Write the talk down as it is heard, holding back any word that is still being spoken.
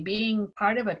being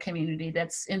part of a community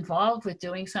that's involved with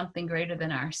doing something greater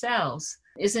than ourselves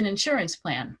is an insurance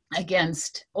plan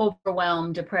against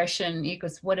overwhelm, depression,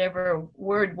 equals whatever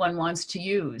word one wants to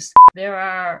use. There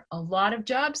are a lot of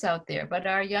jobs out there, but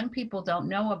our young people don't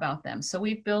know about them. So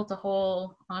we've built a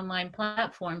whole online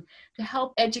platform to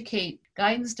help educate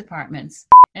guidance departments.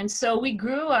 And so we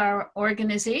grew our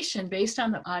organization based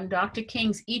on Dr.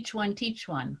 King's Each One Teach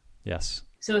One. Yes.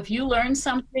 So if you learn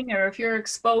something or if you're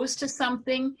exposed to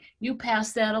something, you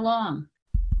pass that along.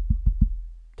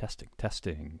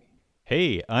 Testing.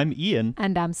 Hey, I'm Ian.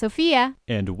 And I'm Sophia.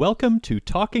 And welcome to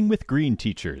Talking with Green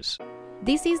Teachers.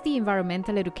 This is the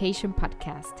Environmental Education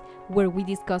Podcast, where we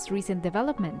discuss recent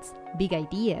developments, big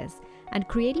ideas, and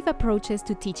creative approaches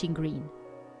to teaching green.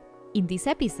 In this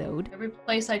episode, every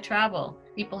place I travel,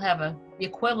 people have the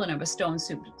equivalent of a stone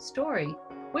soup story,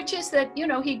 which is that,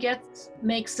 he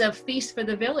makes a feast for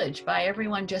the village by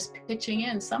everyone just pitching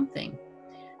in something.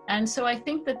 And so I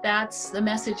think that that's the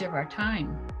message of our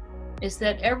time, is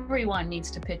that everyone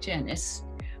needs to pitch in. It's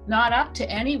not up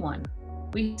to anyone.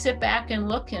 We sit back and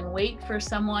look and wait for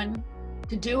someone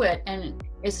to do it, and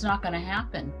it's not going to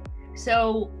happen.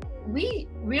 So we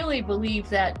really believe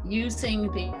that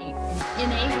using the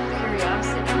innate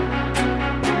curiosity.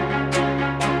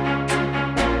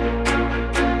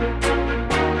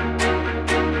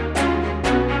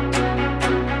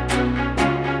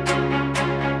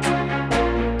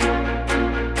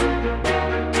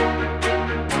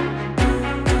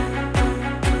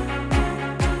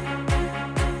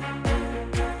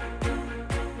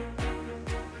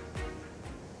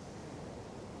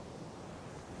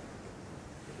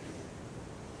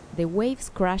 The waves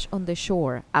crash on the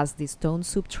shore as the stone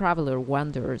soup traveler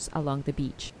wanders along the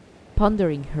beach,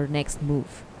 pondering her next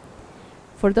move.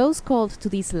 For those called to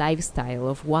this lifestyle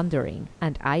of wandering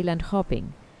and island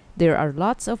hopping, there are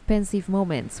lots of pensive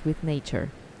moments with nature.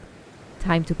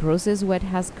 Time to process what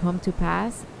has come to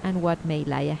pass and what may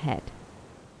lie ahead.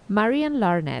 Marianne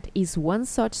Larned is one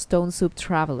such stone soup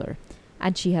traveler,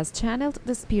 and she has channeled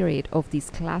the spirit of this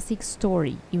classic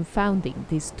story in founding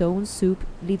the Stone Soup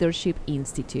Leadership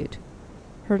Institute.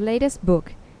 Her latest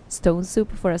book, Stone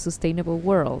Soup for a Sustainable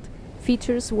World,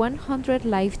 features 100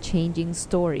 life-changing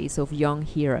stories of young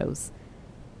heroes.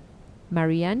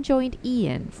 Marianne joined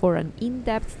Ian for an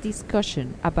in-depth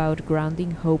discussion about grounding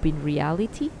hope in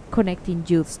reality, connecting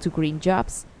youths to green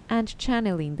jobs, and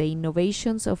channeling the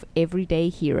innovations of everyday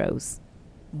heroes.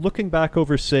 Looking back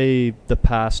over, say, the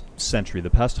past century, the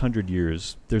past 100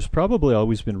 years, there's probably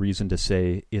always been reason to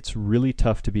say it's really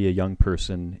tough to be a young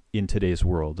person in today's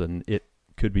world, and it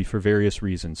could be for various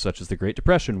reasons, such as the Great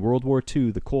Depression, World War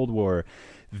II, the Cold War,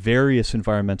 various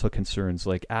environmental concerns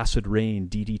like acid rain,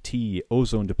 DDT,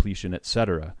 ozone depletion,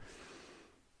 etc.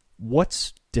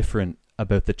 What's different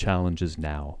about the challenges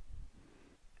now?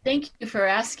 Thank you for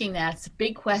asking that. It's a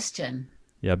big question.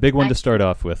 Yeah, big one to start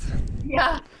off with.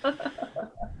 Yeah.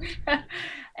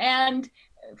 And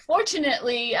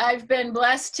fortunately, I've been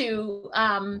blessed to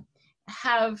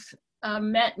have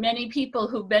met many people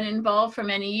who've been involved for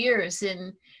many years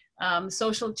in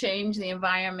social change, the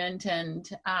environment, and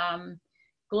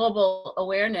global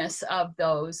awareness of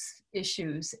those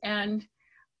issues. And,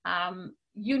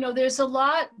 there's a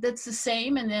lot that's the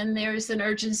same, and then there's an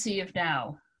urgency of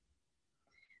now.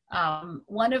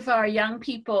 One of our young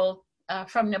people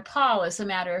from Nepal, as a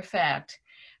matter of fact,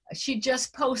 she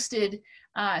just posted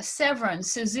Severin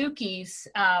Suzuki's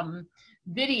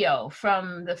video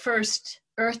from the first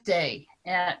Earth Day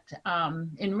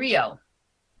in Rio,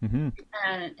 and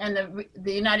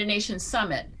the United Nations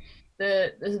Summit.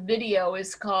 The video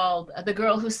is called "The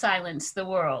Girl Who Silenced the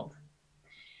World,"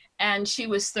 and she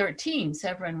was 13.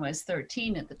 Severin was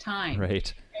 13 at the time.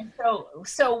 Right. And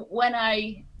so when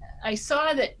I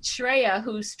saw that Shreya,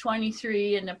 who's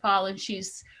 23 in Nepal, and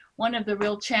she's one of the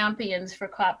real champions for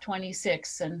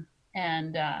COP26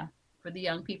 and for the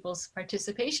young people's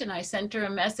participation, I sent her a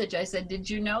message. I said, "Did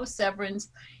you know Severin's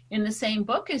in the same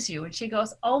book as you?" And she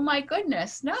goes, "Oh my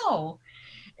goodness, no."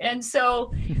 And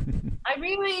so I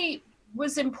really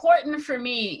was important for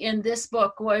me in this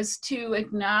book was to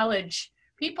acknowledge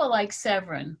people like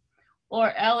Severin,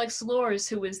 or Alex Lors,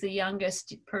 who was the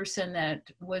youngest person that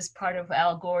was part of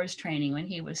Al Gore's training when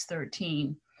he was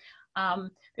 13.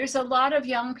 There's a lot of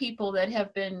young people that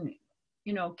have been,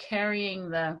 carrying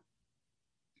the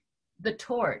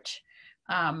torch.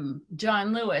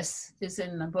 John Lewis is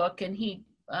in the book, and he,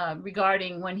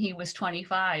 regarding when he was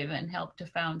 25 and helped to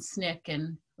found SNCC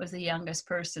and was the youngest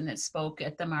person that spoke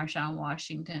at the March on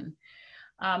Washington.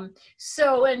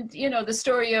 The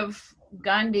story of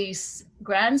Gandhi's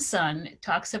grandson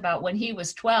talks about when he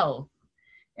was 12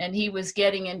 and he was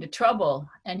getting into trouble,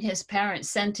 and his parents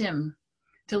sent him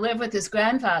to live with his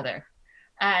grandfather,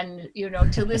 and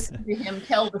to listen to him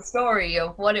tell the story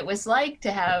of what it was like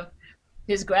to have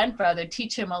his grandfather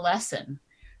teach him a lesson.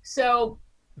 So,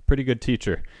 a pretty good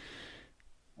teacher.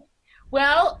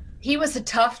 Well, he was a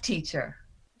tough teacher.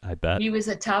 I bet. He was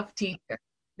a tough teacher.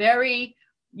 Very,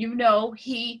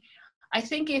 I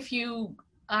think if you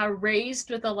are raised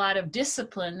with a lot of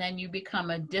discipline, then you become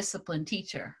a disciplined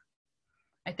teacher.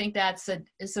 I think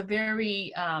it's a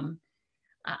very,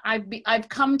 I've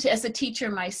come to, as a teacher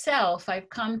myself, I've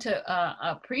come to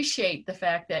appreciate the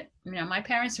fact that, my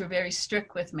parents were very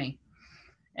strict with me,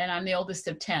 and I'm the oldest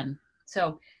of 10.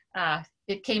 So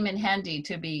it came in handy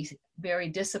to be very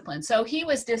disciplined. So he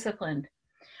was disciplined.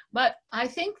 But I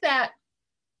think that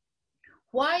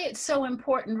why it's so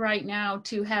important right now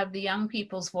to have the young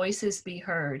people's voices be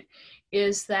heard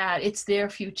is that it's their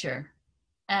future.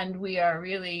 And we are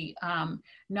really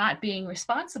not being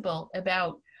responsible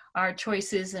about our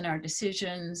choices and our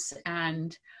decisions,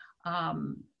 and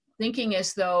thinking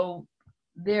as though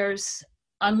there's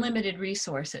unlimited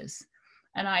resources.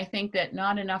 And I think that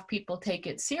not enough people take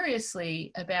it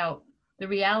seriously about the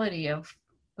reality of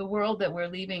the world that we're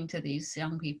leaving to these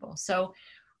young people. So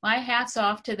my hat's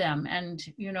off to them. And,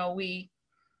 we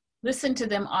listen to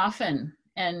them often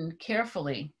and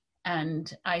carefully.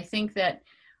 And I think that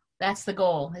that's the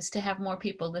goal, is to have more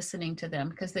people listening to them,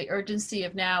 because the urgency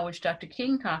of now, which Dr.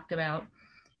 King talked about,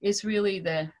 is really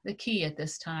the key at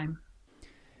this time.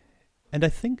 And I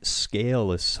think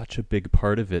scale is such a big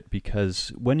part of it,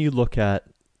 because when you look at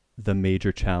the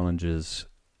major challenges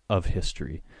of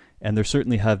history, and there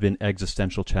certainly have been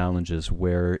existential challenges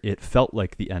where it felt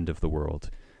like the end of the world.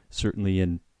 Certainly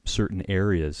in certain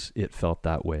areas, it felt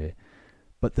that way.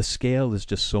 But the scale is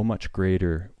just so much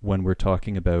greater when we're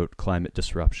talking about climate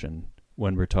disruption,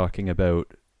 when we're talking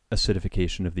about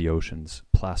acidification of the oceans,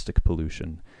 plastic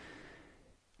pollution.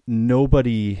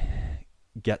 Nobody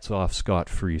gets off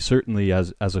scot-free. Certainly,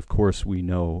 as of course we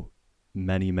know,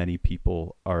 many, many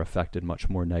people are affected much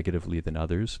more negatively than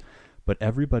others, but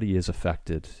everybody is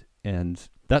affected. And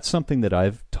that's something that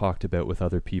I've talked about with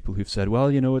other people who've said, well,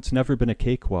 it's never been a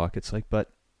cakewalk. It's like,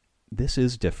 but this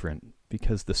is different,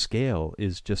 because the scale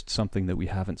is just something that we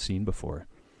haven't seen before.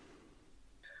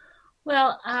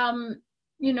 Well,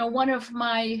 one of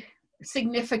my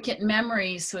significant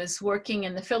memories was working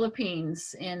in the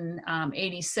Philippines in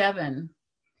 87.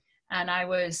 And I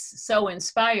was so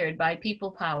inspired by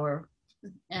people power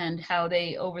and how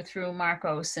they overthrew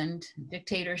Marcos and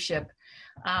dictatorship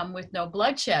with no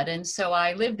bloodshed. And so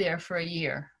I lived there for a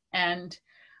year. And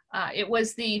it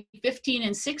was the 15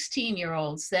 and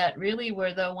 16-year-olds that really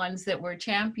were the ones that were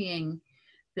championing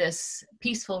this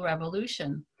peaceful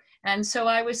revolution. And so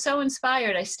I was so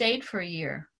inspired. I stayed for a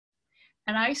year.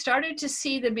 And I started to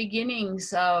see the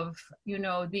beginnings of,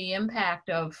 the impact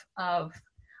of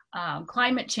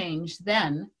climate change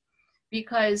then,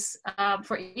 because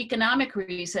for economic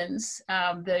reasons,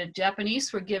 the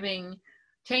Japanese were giving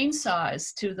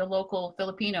chainsaws to the local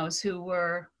Filipinos who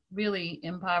were really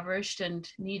impoverished and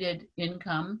needed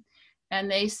income. And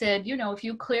they said, if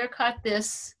you clear cut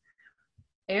this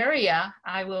area,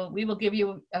 we will give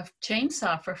you a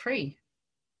chainsaw for free.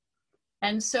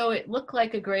 And so it looked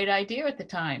like a great idea at the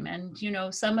time. And,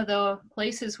 some of the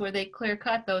places where they clear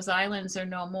cut, those islands are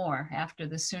no more after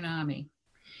the tsunami.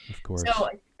 Of course. So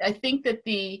I think that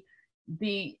the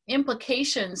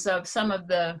implications of some of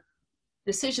the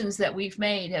decisions that we've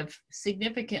made have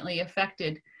significantly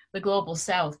affected the global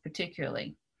South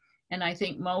particularly. And I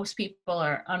think most people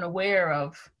are unaware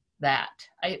of that.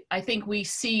 I think we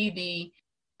see the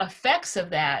effects of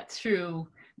that through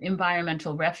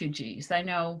environmental refugees. I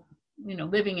know,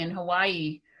 living in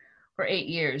Hawaii for 8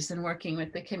 years and working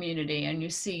with the community, and you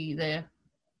see the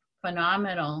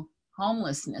phenomenal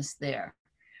homelessness there.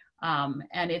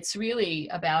 And it's really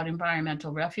about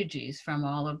environmental refugees from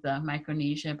all of the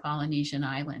Micronesia, Polynesian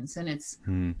islands. And it's,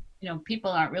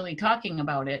 people aren't really talking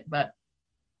about it, but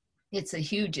it's a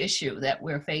huge issue that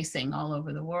we're facing all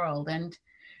over the world. And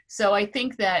so I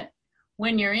think that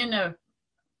when you're in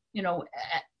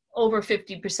over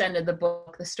 50% of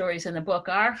the stories in the book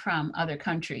are from other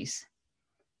countries,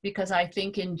 because I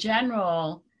think in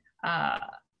general,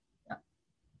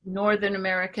 Northern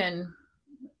American,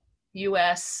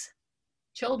 US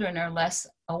children are less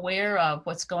aware of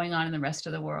what's going on in the rest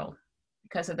of the world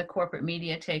because of the corporate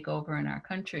media takeover in our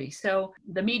country. So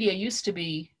the media used to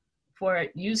be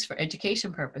used for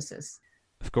education purposes.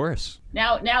 Of course.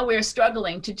 Now we're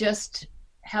struggling to just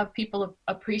have people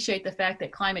appreciate the fact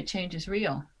that climate change is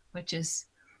real, which is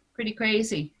pretty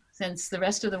crazy since the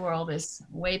rest of the world is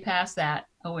way past that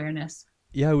awareness.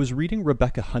 Yeah, I was reading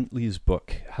Rebecca Huntley's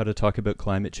book, How to Talk About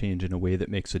Climate Change in a Way That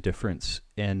Makes a Difference,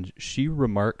 and she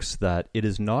remarks that it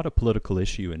is not a political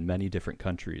issue in many different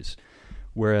countries,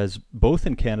 whereas both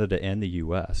in Canada and the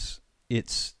US,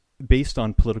 it's based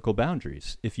on political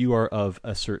boundaries. If you are of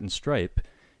a certain stripe,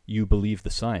 you believe the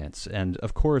science. And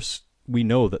of course, we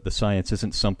know that the science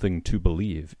isn't something to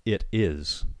believe. It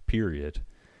is, period.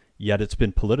 Yet it's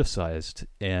been politicized.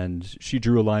 And she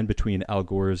drew a line between Al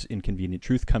Gore's Inconvenient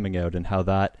Truth coming out and how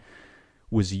that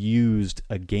was used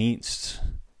against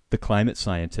the climate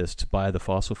scientists by the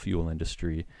fossil fuel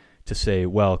industry to say,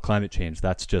 well, climate change,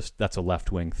 that's a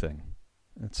left-wing thing.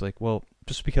 It's like, well,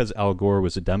 just because Al Gore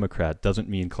was a Democrat doesn't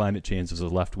mean climate change is a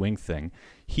left-wing thing.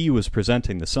 He was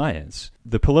presenting the science.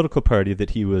 The political party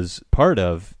that he was part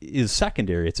of is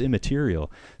secondary. It's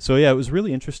immaterial. So yeah, it was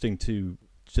really interesting to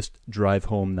just drive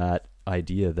home that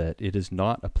idea that it is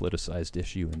not a politicized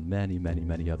issue in many, many,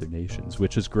 many other nations,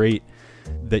 which is great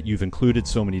that you've included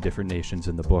so many different nations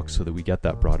in the book so that we get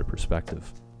that broader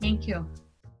perspective. Thank you.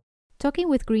 Talking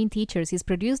with Green Teachers is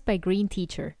produced by Green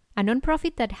Teacher, a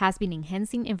nonprofit that has been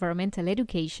enhancing environmental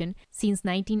education since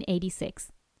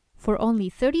 1986. For only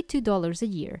 $32 a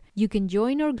year, you can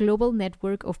join our global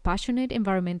network of passionate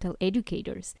environmental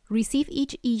educators, receive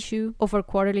each issue of our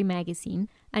quarterly magazine,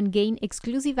 and gain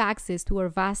exclusive access to our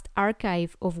vast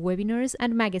archive of webinars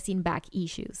and magazine back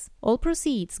issues. All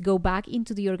proceeds go back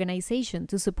into the organization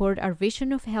to support our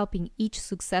vision of helping each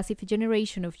successive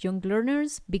generation of young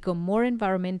learners become more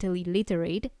environmentally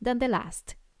literate than the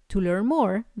last. To learn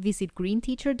more, visit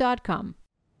greenteacher.com.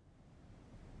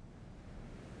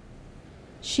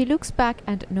 She looks back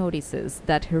and notices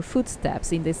that her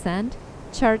footsteps in the sand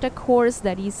chart a course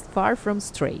that is far from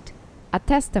straight, a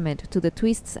testament to the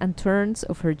twists and turns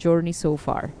of her journey so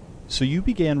far. So you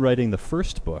began writing the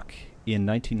first book in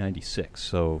 1996,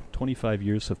 so 25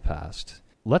 years have passed.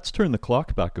 Let's turn the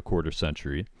clock back a quarter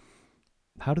century.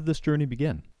 How did this journey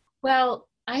begin? Well,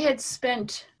 I had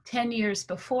spent 10 years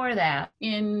before that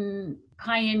in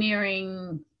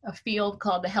pioneering a field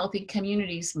called the Healthy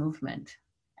Communities Movement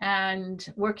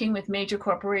and working with major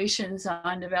corporations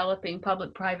on developing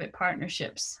public-private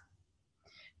partnerships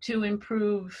to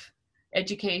improve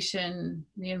education,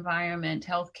 the environment,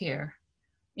 healthcare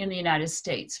in the United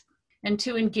States, and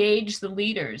to engage the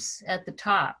leaders at the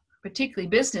top, particularly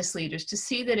business leaders, to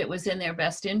see that it was in their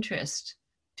best interest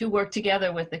to work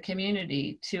together with the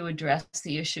community to address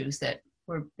the issues that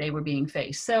they were being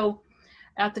faced. So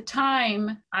at the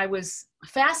time, I was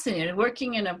fascinated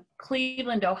working in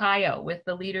Cleveland, Ohio, with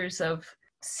the leaders of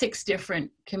 6 different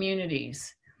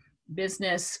communities: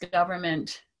 business,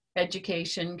 government,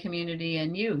 education, community,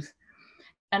 and youth.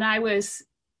 And I was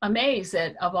amazed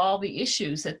that of all the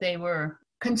issues that they were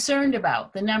concerned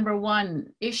about, the number one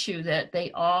issue that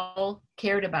they all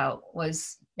cared about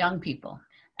was young people.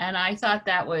 And I thought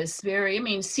that was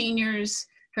seniors,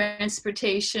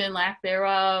 transportation, lack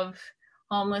thereof,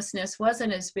 homelessness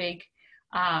wasn't as big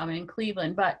in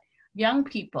Cleveland, but young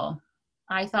people,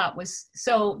 I thought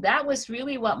that was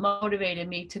really what motivated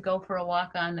me to go for a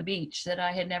walk on the beach that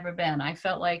I had never been. I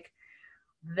felt like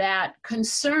that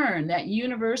concern, that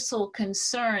universal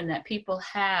concern that people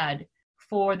had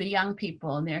for the young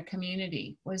people in their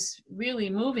community was really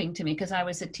moving to me because I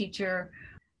was a teacher.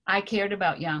 I cared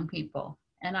about young people.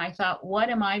 And I thought, what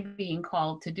am I being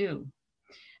called to do?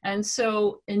 And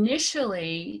so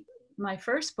initially, my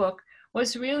first book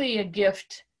was really a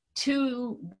gift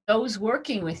to those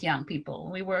working with young people.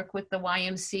 We work with the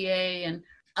YMCA and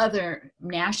other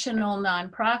national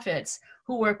nonprofits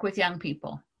who work with young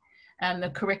people, and the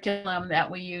curriculum that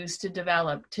we use to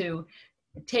develop to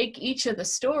take each of the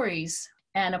stories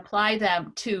and apply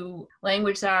them to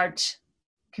language arts,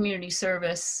 community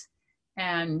service,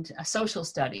 and social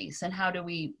studies, and how do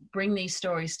we bring these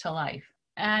stories to life.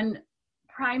 And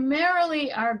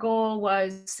primarily our goal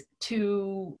was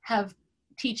to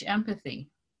teach empathy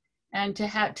and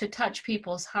to touch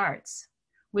people's hearts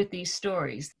with these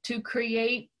stories, to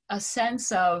create a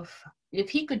sense of, if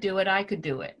he could do it, I could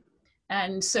do it.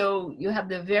 And so you have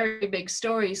the very big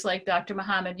stories like Dr.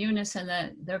 Muhammad Yunus and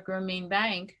the Grameen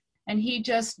Bank, and he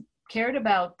just cared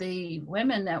about the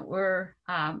women that were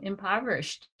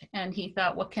impoverished, and he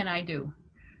thought, what can I do?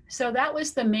 So that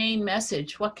was the main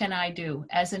message. What can I do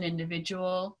as an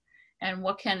individual? And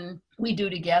what can we do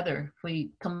together if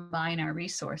we combine our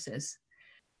resources?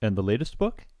 And the latest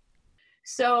book?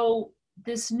 So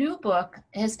this new book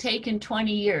has taken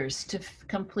 20 years to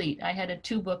complete. I had a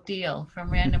 2-book deal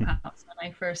from Random House when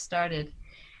I first started.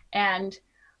 And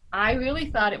I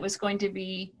really thought it was going to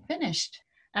be finished.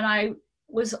 And I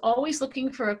was always looking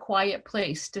for a quiet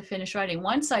place to finish writing.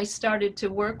 Once I started to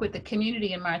work with the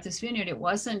community in Martha's Vineyard, it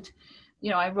wasn't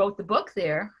I wrote the book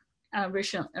there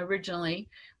originally,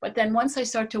 but then once I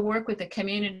started to work with the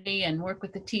community and work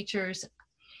with the teachers,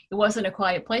 it wasn't a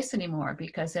quiet place anymore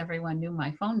because everyone knew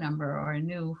my phone number or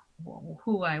knew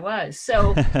who I was.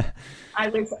 So I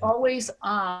was always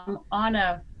on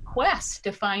a quest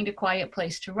to find a quiet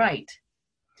place to write.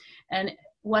 And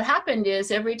what happened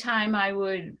is every time I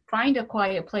would find a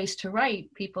quiet place to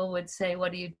write, people would say,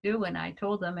 "What do you do?" And I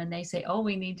told them, and they say, "Oh,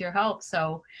 we need your help."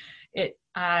 So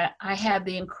I had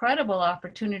the incredible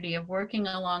opportunity of working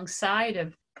alongside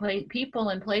of people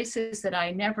and places that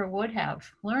I never would have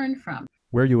learned from.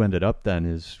 Where you ended up then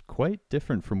is quite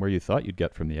different from where you thought you'd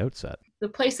get from the outset. The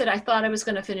place that I thought I was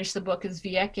going to finish the book is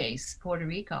Vieques, Puerto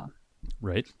Rico.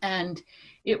 Right. And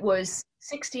it was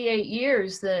 68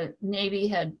 years the Navy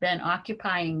had been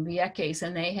occupying Vieques,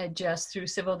 and they had just, through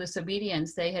civil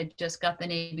disobedience, they had just got the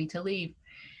Navy to leave.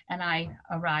 And I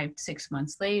arrived 6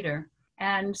 months later.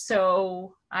 And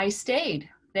so I stayed.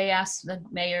 They asked, the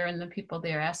mayor and the people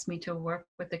there asked me to work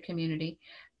with the community.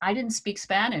 I didn't speak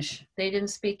Spanish. They didn't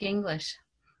speak English.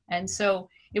 And so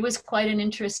it was quite an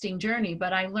interesting journey,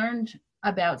 but I learned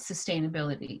about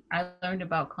sustainability. I learned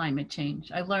about climate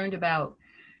change. I learned about,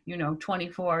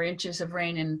 24 inches of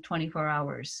rain in 24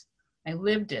 hours. I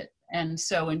lived it. And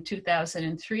so in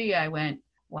 2003, I went,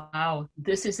 wow,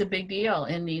 this is a big deal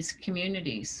in these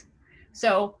communities.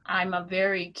 So I'm a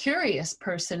very curious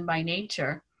person by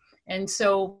nature. And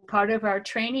so part of our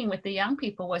training with the young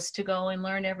people was to go and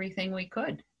learn everything we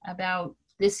could about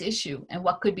this issue and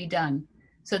what could be done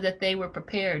so that they were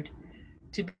prepared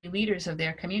to be leaders of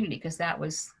their community, because that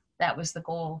was the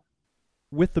goal.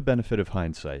 With the benefit of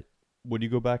hindsight, would you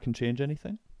go back and change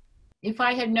anything? If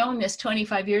I had known this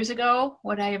 25 years ago,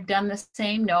 would I have done the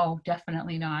same? No,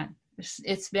 definitely not.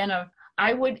 It's been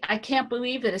I can't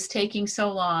believe that it's taking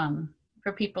so long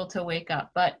for people to wake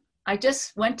up. But I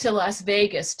just went to Las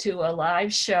Vegas to a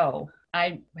live show.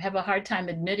 I have a hard time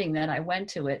admitting that I went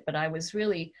to it, but I was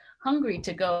really hungry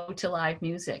to go to live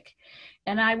music.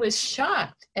 And I was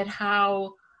shocked at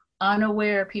how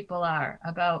unaware people are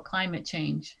about climate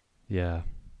change. Yeah.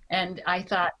 And I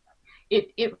thought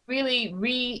it really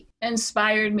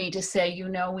re-inspired me to say,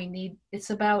 it's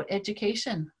about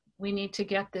education. We need to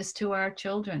get this to our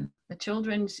children. The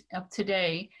children of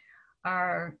today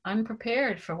are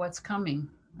unprepared for what's coming.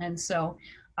 And so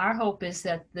our hope is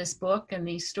that this book and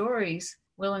these stories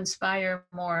will inspire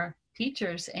more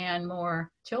teachers and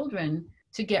more children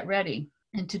to get ready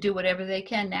and to do whatever they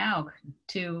can now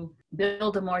to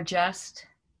build a more just,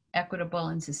 equitable,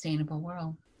 and sustainable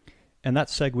world. And that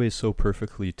segues so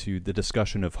perfectly to the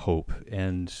discussion of hope.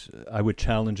 And I would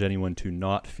challenge anyone to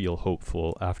not feel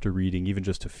hopeful after reading even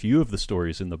just a few of the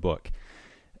stories in the book.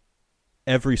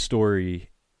 Every story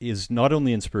is not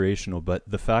only inspirational, but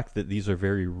the fact that these are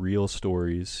very real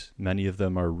stories, many of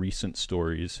them are recent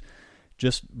stories,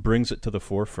 just brings it to the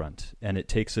forefront, and it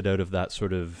takes it out of that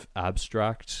sort of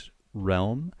abstract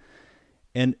realm.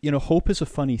 And, hope is a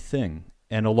funny thing,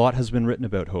 and a lot has been written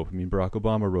about hope. I mean, Barack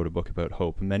Obama wrote a book about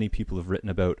hope, and many people have written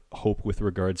about hope with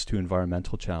regards to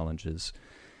environmental challenges.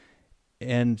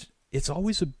 And it's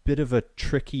always a bit of a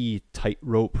tricky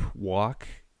tightrope walk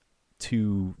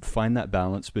to find that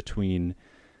balance between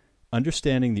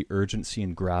understanding the urgency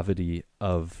and gravity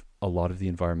of a lot of the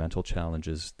environmental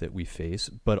challenges that we face,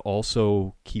 but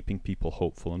also keeping people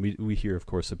hopeful. And we hear, of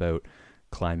course, about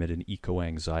climate and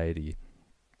eco-anxiety.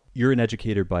 You're an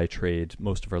educator by trade.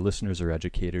 Most of our listeners are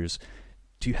educators.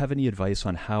 Do you have any advice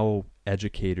on how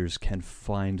educators can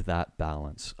find that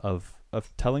balance of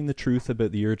telling the truth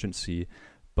about the urgency,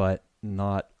 but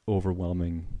not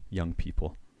overwhelming young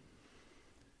people?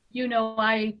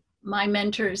 My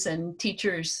mentors and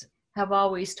teachers have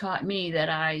always taught me that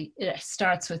it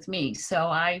starts with me. So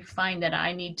I find that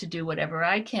I need to do whatever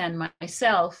I can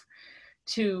myself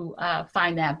to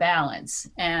find that balance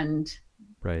and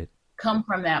come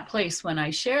from that place when I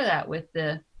share that with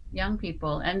the young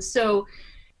people. And so,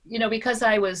 because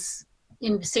I was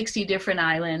in 60 different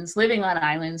islands, living on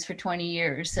islands for 20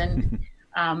 years and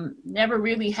never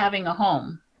really having a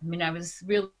home. I mean, I was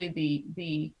really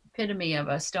the epitome of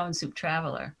a stone soup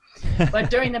traveler. But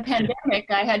during the pandemic,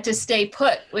 I had to stay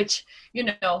put, which,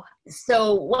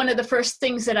 so one of the first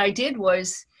things that I did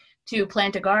was to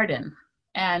plant a garden.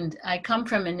 And I come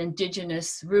from an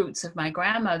indigenous roots of my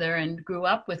grandmother and grew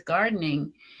up with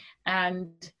gardening. And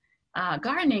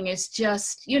gardening is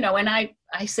just, and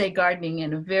I say gardening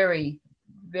in a very,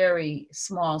 very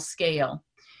small scale,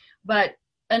 but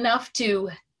enough to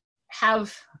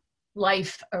have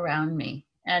life around me.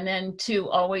 And then I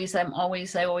always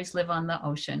live on the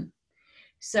ocean.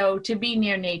 So to be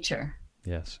near nature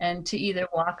Yes. and to either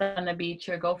walk on the beach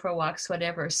or go for walks,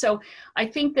 whatever. So I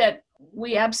think that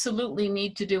we absolutely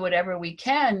need to do whatever we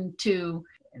can to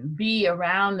be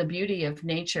around the beauty of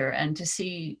nature and to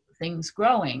see things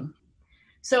growing.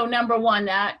 So number one,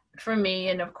 that for me,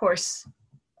 and of course,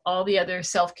 all the other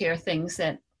self-care things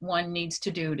that one needs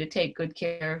to do to take good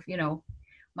care of,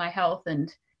 my health.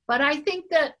 But I think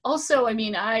that also,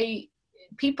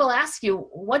 people ask you,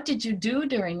 what did you do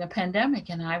during the pandemic?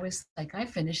 And I was like, I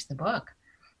finished the book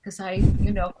because and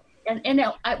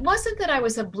it wasn't that I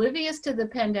was oblivious to the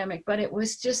pandemic, but it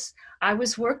was just, I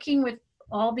was working with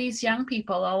all these young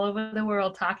people all over the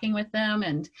world, talking with them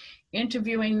and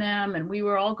interviewing them. And we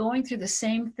were all going through the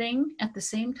same thing at the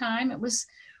same time. It was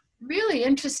really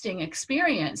interesting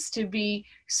experience to be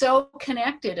so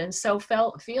connected and so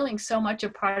feeling so much a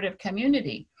part of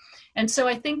community. And so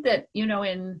I think that,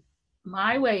 in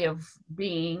my way of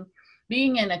being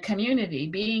in a community,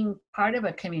 being part of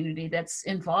a community that's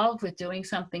involved with doing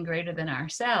something greater than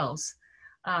ourselves,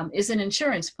 is an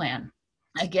insurance plan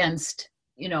against,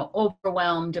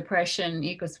 overwhelm, depression,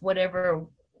 equals whatever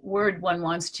word one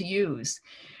wants to use.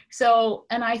 So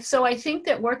I think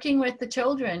that working with the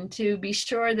children to be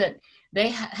sure that they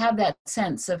have that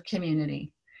sense of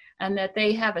community and that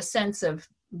they have a sense of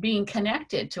being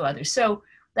connected to others. So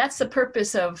that's the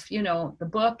purpose of, the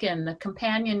book and the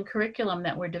companion curriculum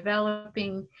that we're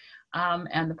developing,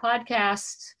 and the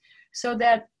podcast, so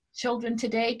that children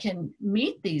today can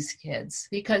meet these kids,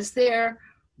 because they're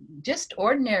just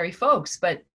ordinary folks,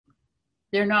 but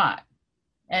they're not.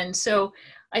 And so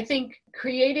I think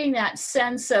creating that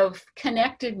sense of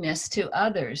connectedness to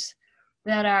others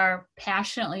that are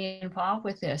passionately involved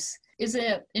with this is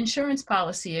an insurance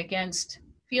policy against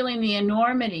feeling the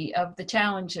enormity of the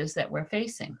challenges that we're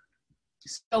facing.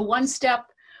 So one step,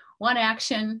 one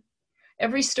action.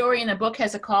 Every story in the book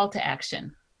has a call to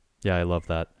action. Yeah, I love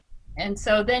that. And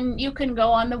so then you can go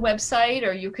on the website,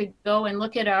 or you could go and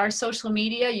look at our social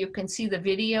media. You can see the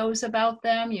videos about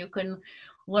them. You can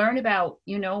learn about,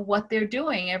 what they're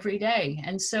doing every day.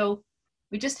 And so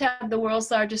we just had the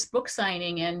world's largest book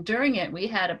signing. And during it, we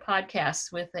had a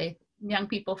podcast with young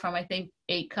people from, I think,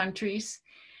 8 countries.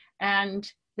 And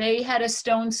they had a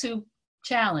stone soup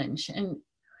challenge and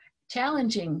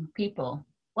challenging people.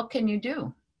 What can you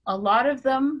do? A lot of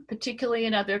them, particularly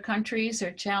in other countries,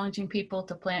 are challenging people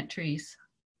to plant trees.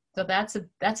 So that's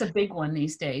a big one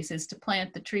these days, is to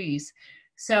plant the trees.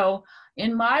 So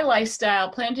in my lifestyle,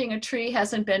 planting a tree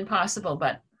hasn't been possible,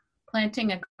 but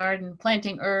planting a garden,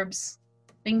 planting herbs,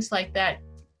 things like that,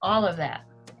 all of that,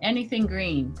 anything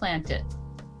green, plant it.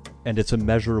 And it's a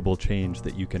measurable change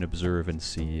that you can observe and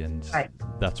see, and right.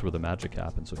 That's where the magic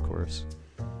happens, of course.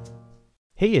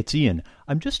 Hey, it's Ian.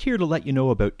 I'm just here to let you know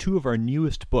about 2 of our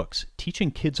newest books,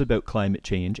 Teaching Kids About Climate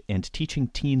Change and Teaching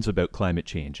Teens About Climate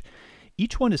Change.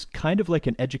 Each one is kind of like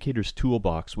an educator's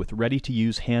toolbox with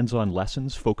ready-to-use hands-on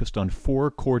lessons focused on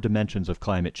 4 core dimensions of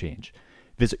climate change.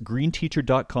 Visit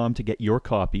greenteacher.com to get your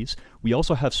copies. We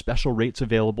also have special rates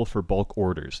available for bulk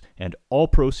orders, and all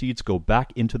proceeds go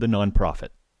back into the nonprofit.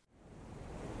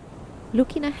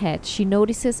 Looking ahead, she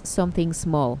notices something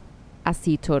small, a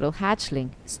sea turtle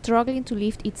hatchling struggling to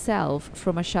lift itself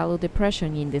from a shallow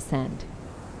depression in the sand.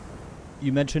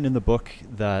 You mentioned in the book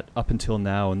that up until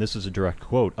now, and this is a direct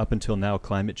quote, up until now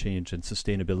climate change and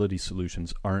sustainability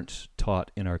solutions aren't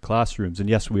taught in our classrooms. And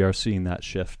yes, we are seeing that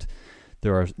shift.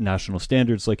 There are national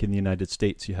standards, like in the United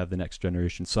States, you have the Next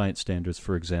Generation Science Standards,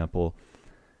 for example.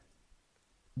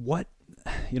 What,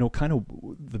 kind of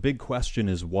the big question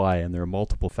is why, and there are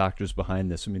multiple factors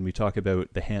behind this. I mean, we talk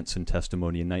about the Hansen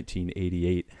testimony in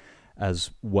 1988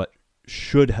 as what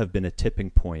should have been a tipping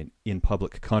point in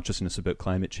public consciousness about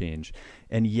climate change.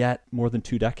 And yet more than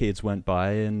 2 decades went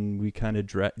by and we kind of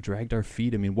dragged our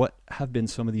feet. I mean, what have been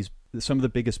some of the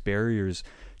biggest barriers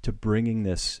to bringing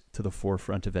this to the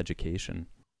forefront of education?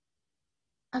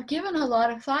 I've given a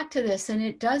lot of thought to this, and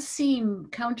it does seem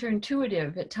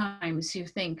counterintuitive at times. You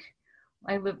think,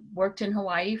 worked in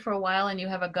Hawaii for a while, and you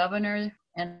have a governor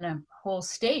and a whole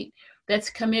state that's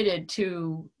committed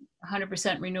to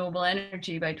 100% renewable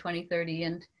energy by 2030.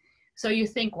 And so you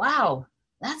think, wow,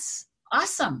 that's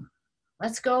awesome.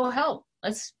 Let's go help.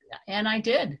 And I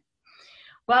did.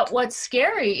 But what's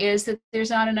scary is that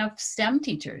there's not enough STEM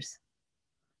teachers.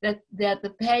 That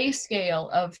the pay scale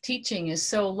of teaching is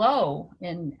so low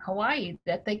in Hawaii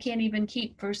that they can't even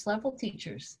keep first level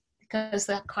teachers because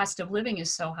the cost of living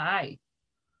is so high.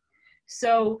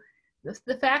 So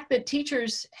the fact that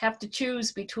teachers have to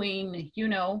choose between,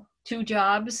 2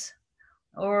 jobs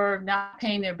or not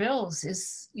paying their bills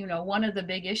is, one of the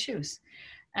big issues.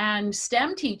 And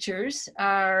STEM teachers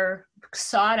are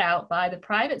sought out by the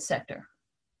private sector.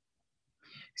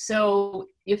 So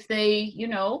if they,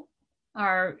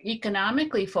 are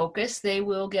economically focused, they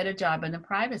will get a job in the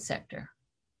private sector.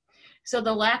 So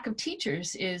the lack of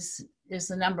teachers is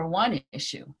the number one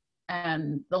issue.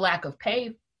 And the lack of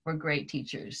pay for great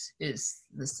teachers is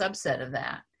the subset of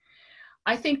that.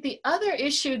 I think the other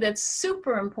issue that's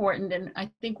super important, and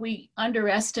I think we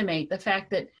underestimate the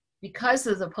fact that because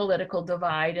of the political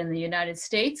divide in the United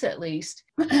States, at least,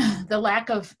 the lack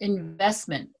of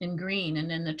investment in green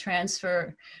and in the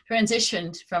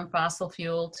transition from fossil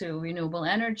fuel to renewable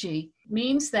energy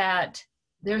means that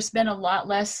there's been a lot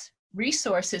less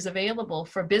resources available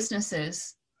for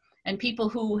businesses and people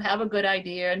who have a good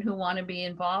idea and who want to be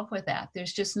involved with that.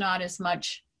 There's just not as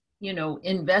much,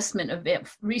 investment of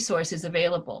resources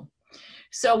available.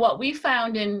 So what we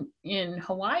found in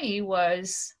Hawaii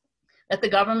was that the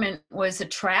government was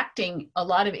attracting a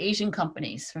lot of Asian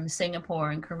companies from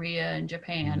Singapore and Korea and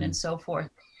Japan and so forth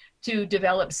to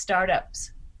develop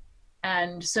startups.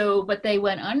 And so, but they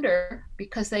went under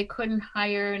because they couldn't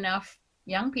hire enough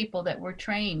young people that were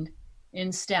trained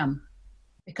in STEM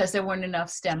because there weren't enough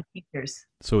STEM teachers.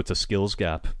 So it's a skills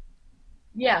gap.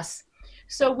 Yes.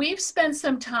 So we've spent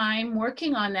some time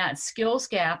working on that skills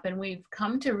gap, and we've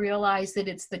come to realize that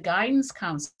it's the guidance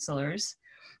counselors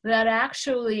that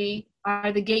actually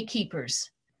are the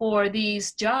gatekeepers for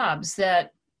these jobs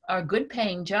that are good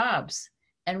paying jobs.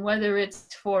 And whether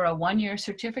it's for a 1-year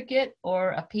certificate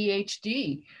or a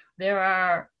PhD, there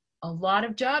are a lot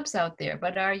of jobs out there,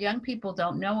 but our young people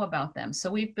don't know about them. So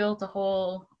we've built a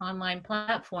whole online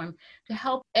platform to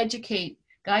help educate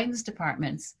guidance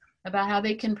departments about how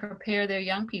they can prepare their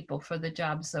young people for the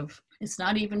jobs of, it's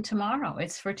not even tomorrow,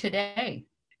 it's for today.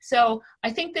 So I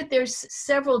think that there's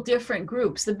several different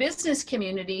groups. The business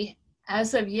community,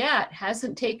 as of yet,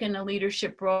 hasn't taken a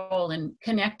leadership role in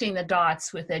connecting the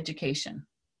dots with education.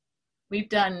 We've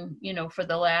done, for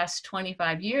the last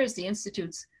 25 years, the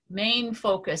Institute's main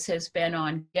focus has been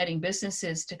on getting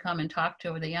businesses to come and talk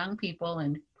to the young people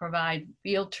and provide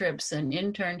field trips and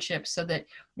internships so that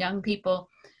young people,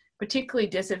 particularly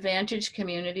disadvantaged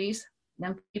communities,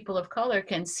 young people of color,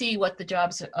 can see what the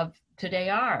jobs of today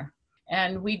are.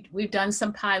 And we've done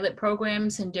some pilot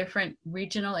programs in different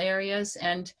regional areas,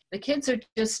 and the kids are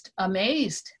just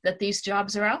amazed that these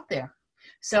jobs are out there.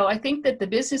 So I think that the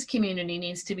business community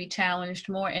needs to be challenged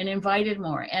more and invited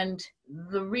more. And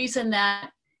the reason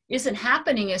that isn't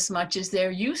happening as much is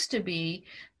there used to be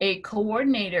a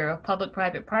coordinator of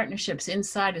public-private partnerships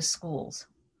inside of schools,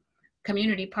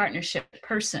 community partnership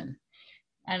person.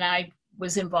 And I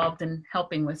was involved in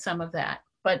helping with some of that.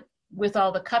 But with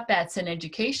all the cutbacks in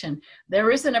education,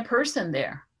 there isn't a person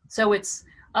there. So it's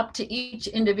up to each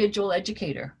individual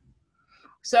educator.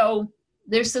 So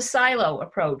there's the silo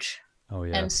approach. Oh,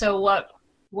 yeah. And so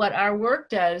what our work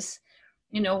does,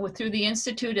 through the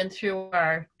Institute and through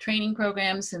our training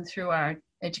programs and through our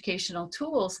educational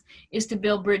tools, is to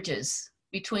build bridges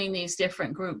between these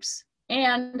different groups.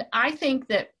 And I think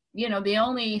that, the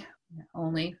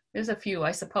only, there's a few,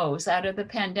 I suppose, out of the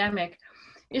pandemic,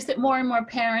 is that more and more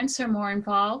parents are more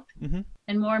involved,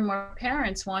 and more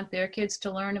parents want their kids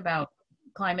to learn about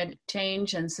climate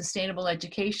change and sustainable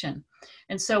education.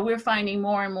 And so we're finding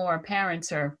more and more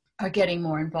parents are getting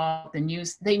more involved and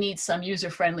they need some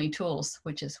user-friendly tools,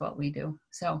 which is what we do.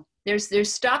 So there's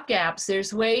stopgaps,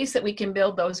 there's ways that we can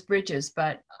build those bridges,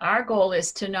 but our goal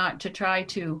is to try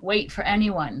to wait for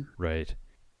anyone. Right.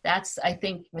 That's, I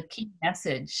think, the key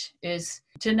message is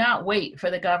to not wait for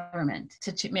the government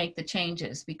to make the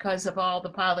changes because of all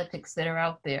the politics that are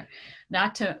out there.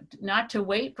 Not to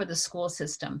wait for the school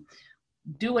system.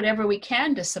 Do whatever we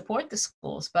can to support the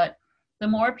schools, but the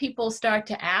more people start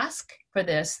to ask for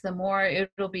this, the more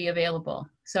it'll be available.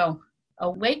 So a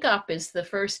Wake Up is the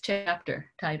first chapter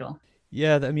title.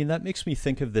 Yeah, that makes me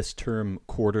think of this term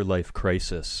quarter life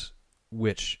crisis,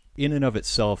 which in and of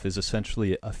itself is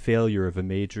essentially a failure of a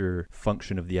major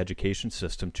function of the education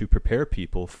system to prepare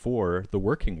people for the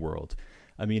working world.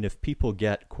 If people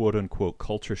get quote-unquote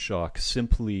culture shock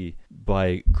simply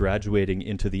by graduating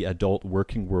into the adult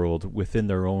working world within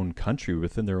their own country,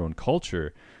 within their own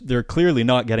culture, they're clearly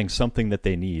not getting something that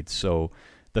they need. So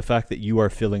the fact that you are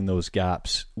filling those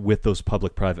gaps with those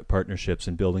public-private partnerships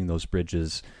and building those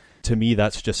bridges, to me,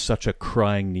 that's just such a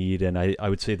crying need. And I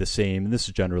would say the same, and this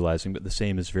is generalizing, but the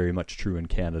same is very much true in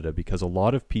Canada, because a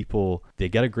lot of people, they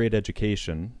get a great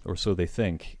education, or so they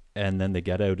think, and then they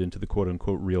get out into the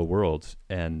quote-unquote real world,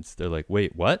 and they're like,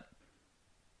 wait, what?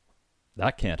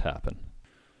 That can't happen.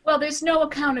 Well, there's no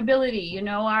accountability.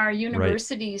 Our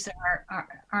universities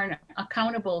aren't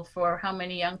accountable for how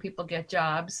many young people get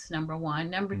jobs, number one.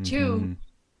 Number two,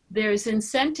 there's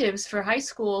incentives for high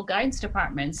school guidance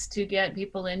departments to get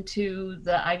people into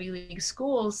the Ivy League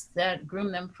schools that groom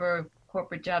them for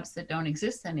corporate jobs that don't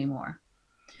exist anymore.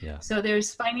 Yeah. So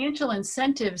there's financial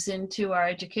incentives into our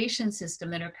education system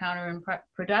that are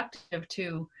counterproductive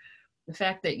to the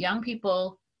fact that young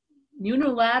people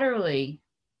unilaterally,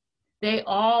 they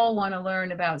all want to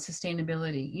learn about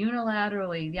sustainability.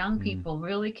 Unilaterally, young people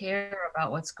really care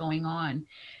about what's going on.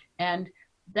 And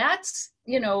that's,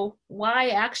 why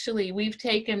actually we've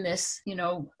taken this,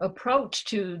 approach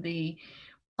to the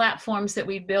platforms that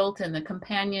we built and the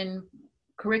companion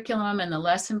curriculum and the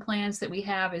lesson plans that we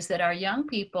have, is that our young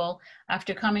people,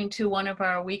 after coming to one of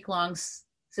our week-long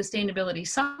sustainability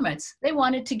summits, they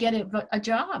wanted to get a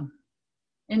job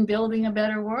in building a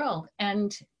better world.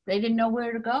 And they didn't know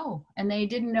where to go, and they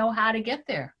didn't know how to get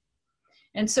there.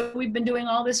 And so we've been doing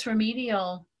all this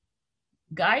remedial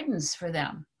guidance for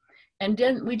them. And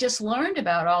then we just learned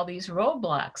about all these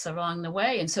roadblocks along the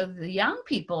way. And so the young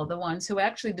people are the ones who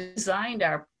actually designed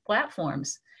our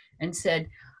platforms and said,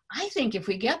 I think if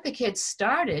we get the kids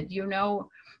started,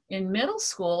 in middle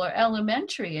school or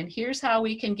elementary, and here's how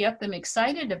we can get them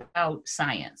excited about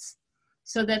science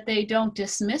so that they don't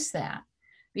dismiss that.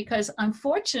 Because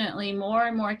unfortunately, more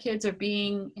and more kids are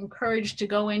being encouraged to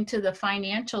go into the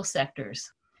financial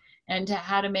sectors and to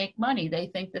how to make money. They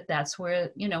think that that's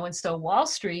where, and so Wall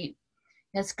Street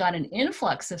has got an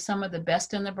influx of some of the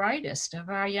best and the brightest of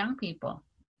our young people.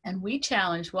 And we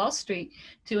challenge Wall Street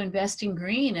to invest in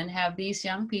green and have these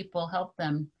young people help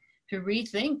them to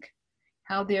rethink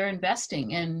how they're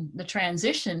investing in the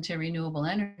transition to renewable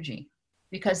energy.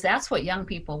 Because that's what young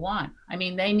people want. I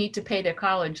mean, they need to pay their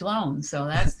college loans, so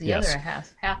that's the Yes. other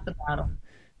half the battle.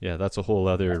 Yeah, that's a whole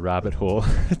other rabbit hole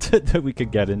that we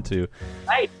could get into.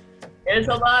 Right. There's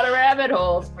a lot of rabbit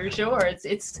holes for sure.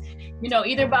 It's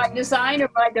either by design or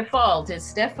by default.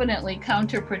 It's definitely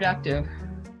counterproductive.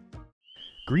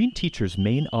 Green Teacher's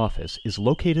main office is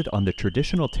located on the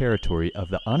traditional territory of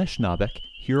the Anishinaabeg,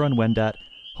 Huron-Wendat,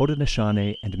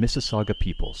 Haudenosaunee, and Mississauga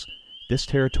peoples. This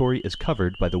territory is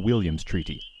covered by the Williams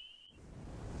Treaty.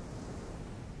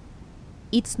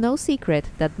 It's no secret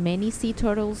that many sea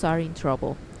turtles are in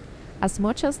trouble. As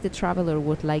much as the traveler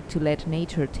would like to let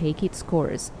nature take its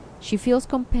course, she feels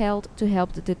compelled to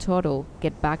help the turtle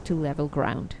get back to level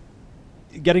ground.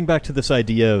 Getting back to this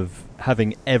idea of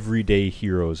having everyday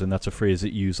heroes, and that's a phrase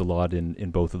that you use a lot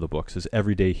in both of the books, is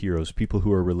everyday heroes, people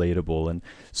who are relatable. And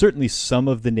certainly some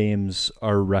of the names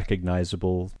are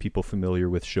recognizable. People familiar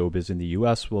with showbiz in the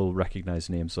US will recognize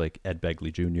names like Ed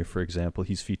Begley Jr., for example.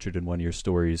 He's featured in one of your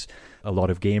stories. A lot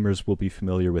of gamers will be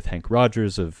familiar with Hank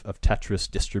Rogers of Tetris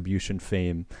distribution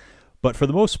fame. But for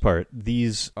the most part,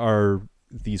 these are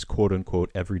these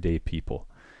quote-unquote everyday people.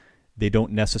 They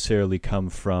don't necessarily come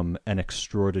from an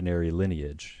extraordinary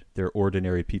lineage. They're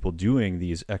ordinary people doing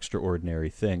these extraordinary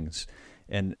things.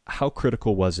 And how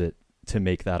critical was it to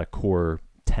make that a core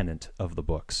tenet of the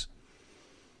books?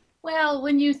 Well,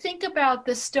 when you think about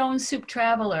the Stone Soup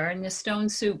Traveler and the Stone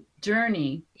Soup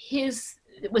journey,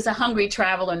 it was a hungry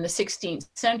traveler in the 16th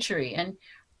century. And,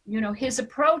 his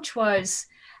approach was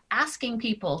asking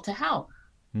people to help,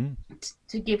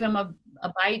 to give him a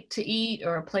bite to eat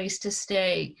or a place to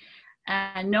stay.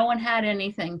 And no one had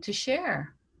anything to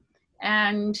share.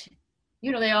 And,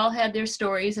 they all had their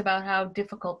stories about how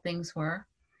difficult things were.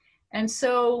 And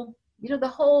so, the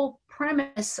whole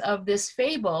premise of this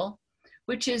fable,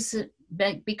 which is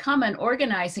become an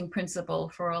organizing principle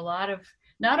for a lot of,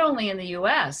 not only in the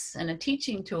US and a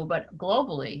teaching tool, but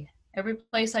globally. Every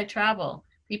place I travel,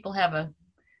 people have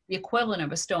the equivalent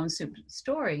of a Stone Soup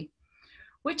story,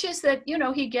 which is that,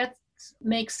 he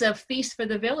makes a feast for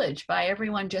the village by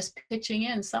everyone just pitching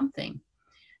in something.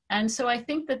 And so I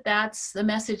think that that's the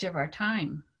message of our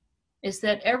time, is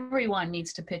that everyone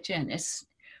needs to pitch in. It's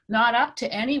not up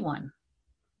to anyone.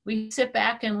 We sit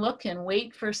back and look and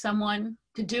wait for someone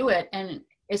to do it, and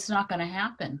it's not going to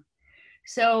happen.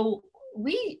 So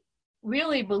we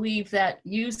really believe that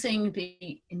using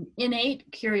the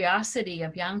innate curiosity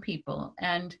of young people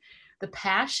and the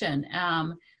passion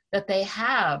that they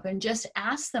have, and just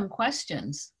ask them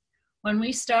questions. When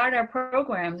we start our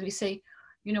programs, we say,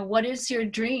 what is your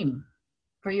dream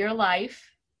for your life,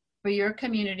 for your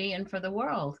community, and for the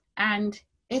world? And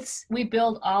we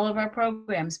build all of our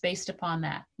programs based upon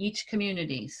that, each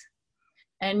community's.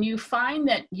 And you find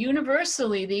that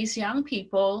universally, these young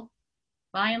people,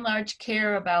 by and large,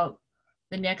 care about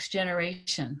the next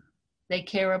generation. They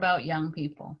care about young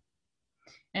people.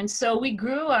 And so we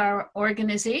grew our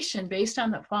organization based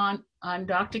on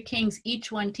Dr. King's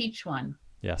Each One Teach One.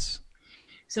 Yes.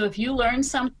 So if you learn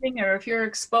something or if you're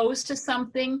exposed to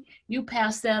something, you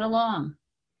pass that along.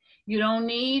 You don't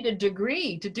need a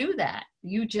degree to do that.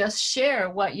 You just share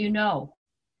what you know.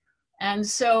 And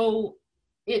so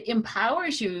it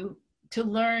empowers you to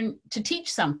learn, to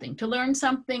teach something, to learn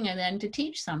something, and then to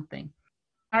teach something.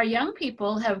 Our young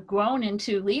people have grown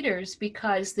into leaders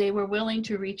because they were willing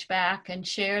to reach back and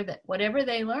share that whatever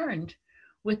they learned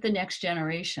with the next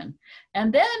generation.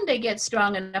 And then they get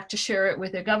strong enough to share it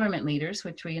with their government leaders,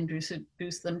 which we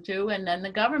introduce them to, and then the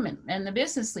government and the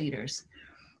business leaders.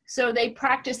 So they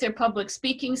practice their public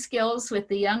speaking skills with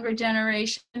the younger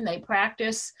generation. They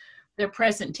practice their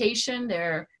presentation,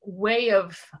 their way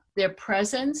of their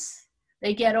presence.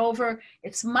 They get over,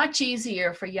 it's much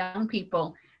easier for young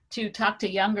people to talk to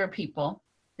younger people.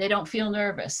 They don't feel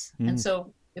nervous. And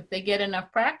so if they get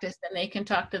enough practice, then they can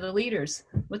talk to the leaders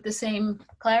with the same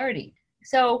clarity.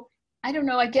 So I don't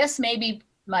know, I guess maybe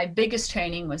my biggest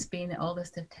training was being the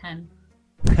oldest of 10.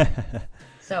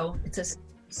 So it's a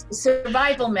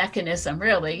survival mechanism,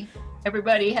 really.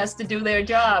 Everybody has to do their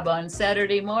job on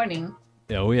Saturday morning.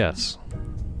 Oh, yes.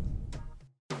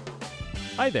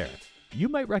 Hi there. You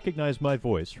might recognize my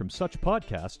voice from such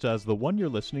podcasts as the one you're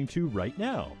listening to right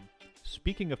now.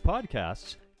 Speaking of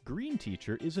podcasts, Green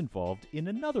Teacher is involved in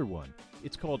another one.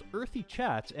 It's called Earthy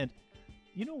Chats, and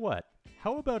you know what?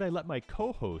 How about I let my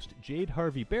co-host, Jade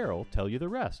Harvey-Barrell, tell you the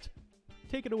rest?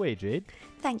 Take it away, Jade.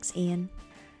 Thanks, Ian.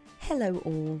 Hello,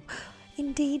 all.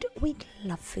 Indeed, we'd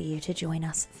love for you to join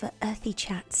us for Earthy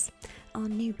Chats, our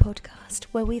new podcast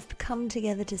where we've come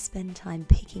together to spend time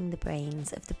picking the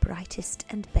brains of the brightest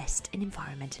and best in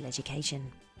environmental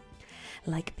education.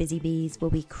 Like busy bees,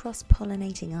 we'll be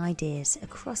cross-pollinating ideas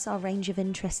across our range of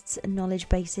interests and knowledge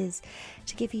bases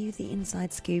to give you the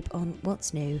inside scoop on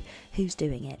what's new, who's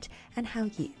doing it, and how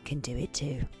you can do it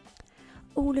too.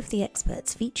 All of the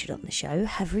experts featured on the show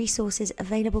have resources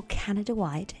available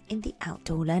Canada-wide in the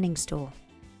Outdoor Learning Store.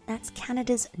 That's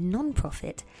Canada's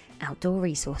non-profit outdoor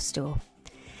resource store.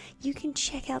 You can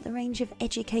check out the range of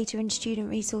educator and student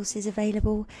resources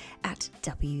available at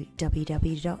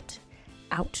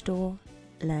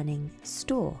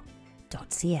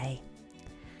www.outdoorlearningstore.ca.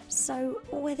 So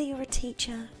whether you're a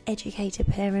teacher, educator,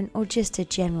 parent, or just a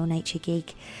general nature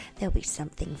geek, there'll be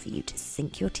something for you to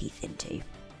sink your teeth into.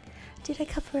 Did I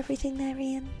cover everything there,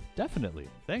 Ian? Definitely.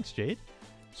 Thanks, Jade.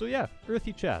 So yeah,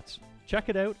 Earthy Chats. Check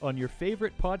it out on your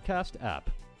favorite podcast app.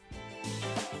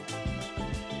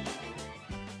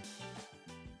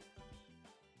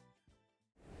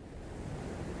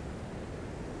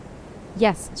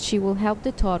 Yes, she will help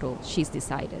the turtle, she's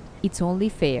decided. It's only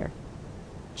fair.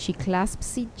 She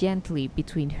clasps it gently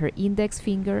between her index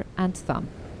finger and thumb.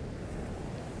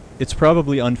 It's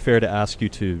probably unfair to ask you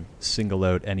to single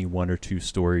out any one or two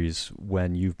stories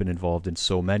when you've been involved in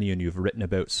so many and you've written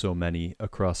about so many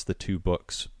across the two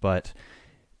books. But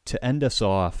to end us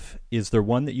off, is there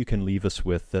one that you can leave us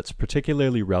with that's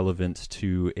particularly relevant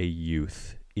to a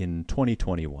youth in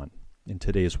 2021, in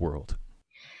today's world?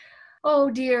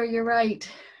 Oh dear, you're right.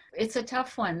 It's a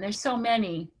tough one. There's so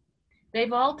many.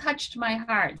 They've all touched my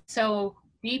heart so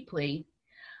deeply.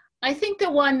 I think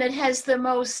the one that has the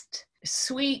most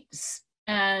sweet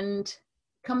and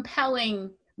compelling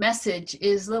message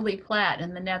is Lily Platt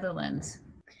in the Netherlands.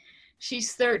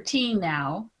 She's 13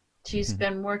 now. She's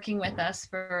been working with us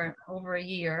for over a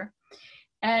year.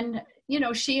 And, you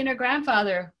know, she and her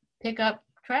grandfather pick up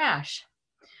trash.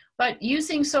 But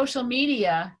using social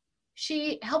media,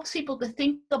 she helps people to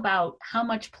think about how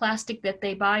much plastic that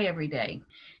they buy every day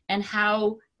and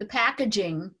how the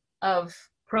packaging of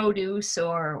produce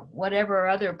or whatever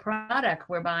other product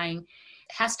we're buying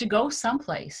has to go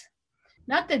someplace.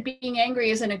 Not that being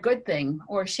angry isn't a good thing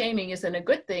or shaming isn't a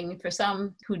good thing for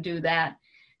some who do that.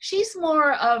 She's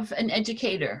more of an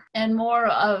educator and more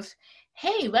of,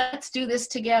 hey, let's do this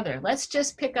together. Let's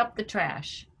just pick up the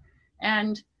trash.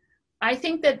 And I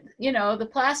think that, you know, the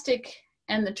plastic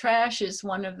and the trash is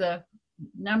one of the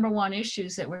number one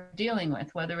issues that we're dealing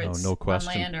with, whether it's on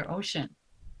land or ocean.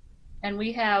 And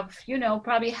we have, you know,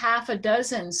 probably half a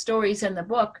dozen stories in the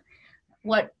book,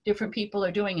 what different people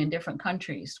are doing in different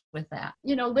countries with that.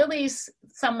 You know, Lily's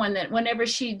someone that whenever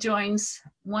she joins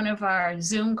one of our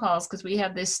Zoom calls, because we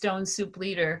have this Stone Soup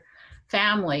Leader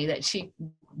family that she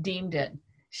deemed it,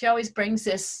 she always brings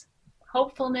this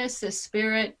hopefulness, this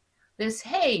spirit, this,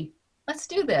 hey, let's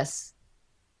do this.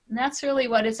 And that's really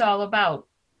what it's all about.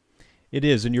 It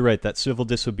is, and you're right, that civil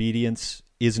disobedience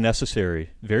is necessary,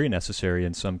 very necessary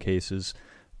in some cases,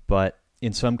 but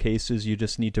in some cases you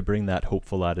just need to bring that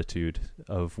hopeful attitude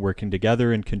of working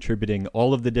together and contributing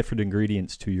all of the different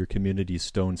ingredients to your community's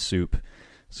stone soup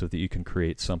so that you can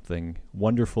create something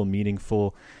wonderful,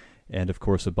 meaningful, and of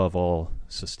course, above all,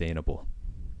 sustainable.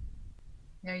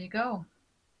 There you go.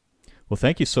 Well,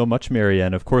 thank you so much,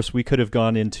 Marianne. Of course, we could have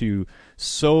gone into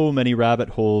so many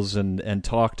rabbit holes and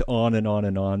talked on and on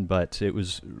and on, but it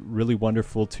was really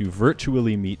wonderful to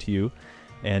virtually meet you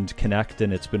and connect,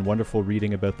 and it's been wonderful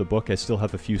reading about the book. I still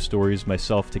have a few stories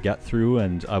myself to get through,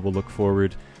 and I will look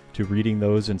forward to reading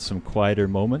those in some quieter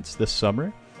moments this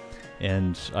summer.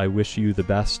 And I wish you the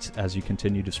best as you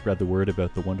continue to spread the word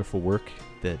about the wonderful work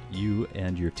that you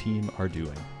and your team are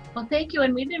doing. Well, thank you.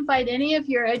 And we'd invite any of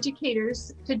your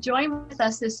educators to join with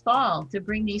us this fall to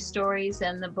bring these stories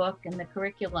and the book and the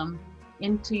curriculum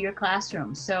into your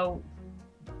classroom. So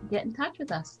get in touch with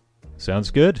us.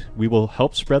 Sounds good. We will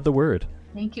help spread the word.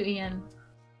 Thank you, Ian.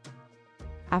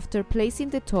 After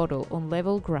placing the turtle on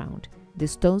level ground, the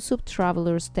Stone Soup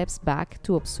traveler steps back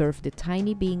to observe the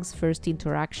tiny being's first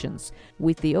interactions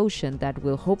with the ocean that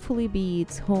will hopefully be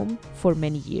its home for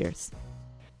many years.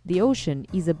 The ocean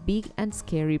is a big and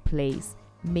scary place,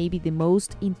 maybe the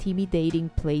most intimidating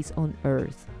place on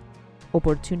Earth.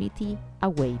 Opportunity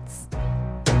awaits.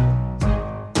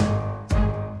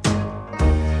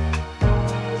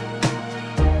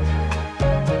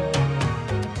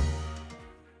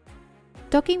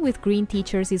 Talking with Green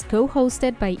Teachers is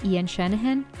co-hosted by Ian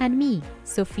Shanahan and me,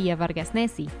 Sofia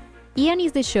Vargas-Nesi. Ian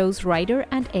is the show's writer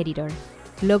and editor.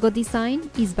 Logo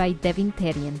design is by Devin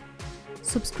Terrien.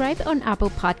 Subscribe on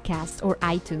Apple Podcasts or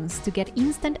iTunes to get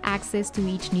instant access to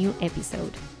each new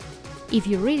episode. If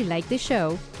you really like the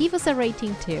show, give us a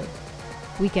rating too.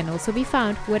 We can also be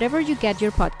found wherever you get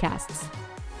your podcasts.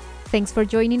 Thanks for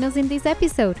joining us in this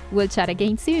episode. We'll chat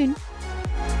again soon.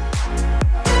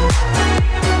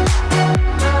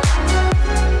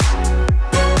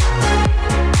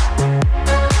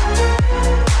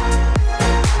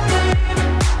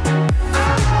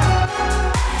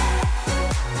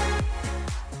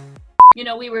 You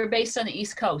know, we were based on the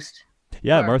East Coast.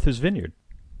 Yeah, Martha's Vineyard.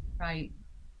 Right.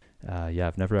 Yeah,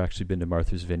 I've never actually been to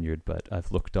Martha's Vineyard, but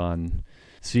I've looked on,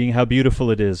 seeing how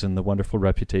beautiful it is and the wonderful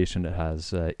reputation it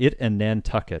has. It and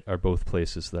Nantucket are both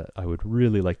places that I would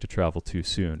really like to travel to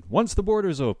soon, once the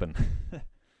borders open.